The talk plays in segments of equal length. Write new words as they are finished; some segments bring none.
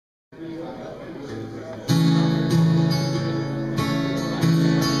Or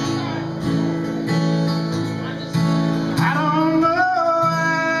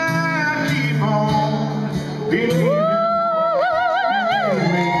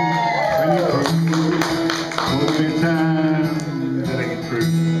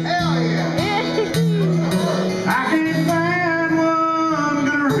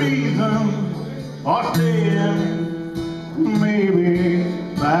staying, maybe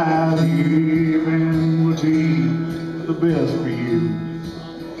by leaving would be the best for you.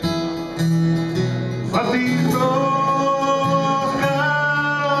 But these rose-colored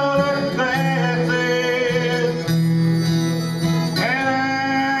glasses, and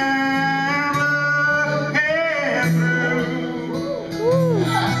I'm looking through,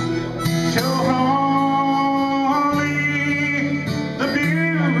 show only the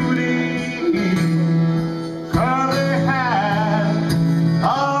beauty.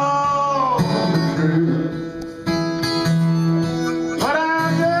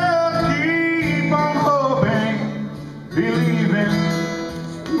 Believing,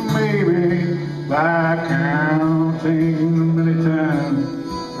 maybe by counting the many times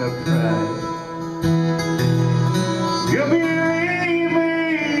I've tried. You'll believe me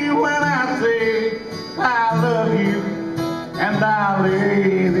when I say I love you, and I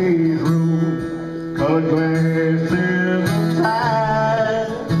lay these rose-colored glasses aside.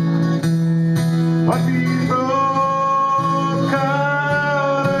 But these rose-colored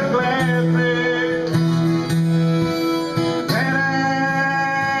glasses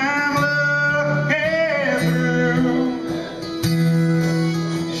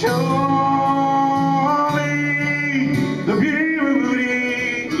the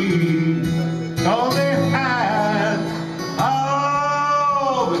beauty, cause they hide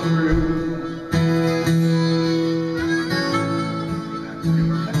all the truth.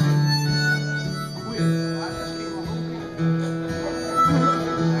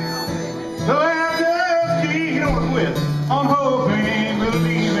 So I just keep on hoping,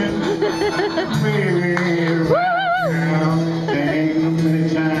 believing, maybe right now, dang the many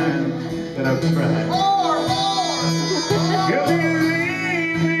times that I've tried. You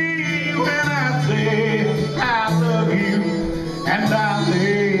believe me when I say I love you, and I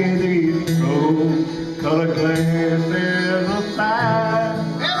lay these rose-colored glasses aside.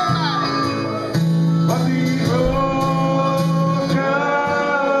 But these rose-colored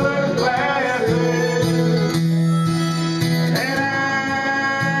glasses, and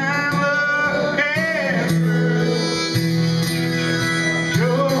I'm looking through,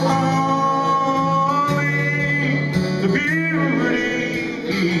 show only the beauty,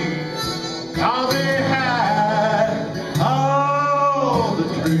 cause they hide all the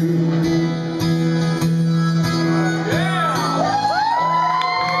truth.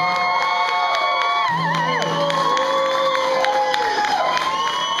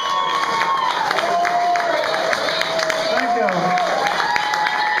 Thank you.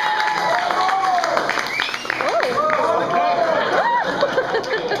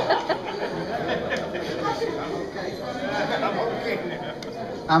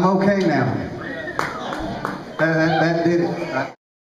 I'm okay now. That did it.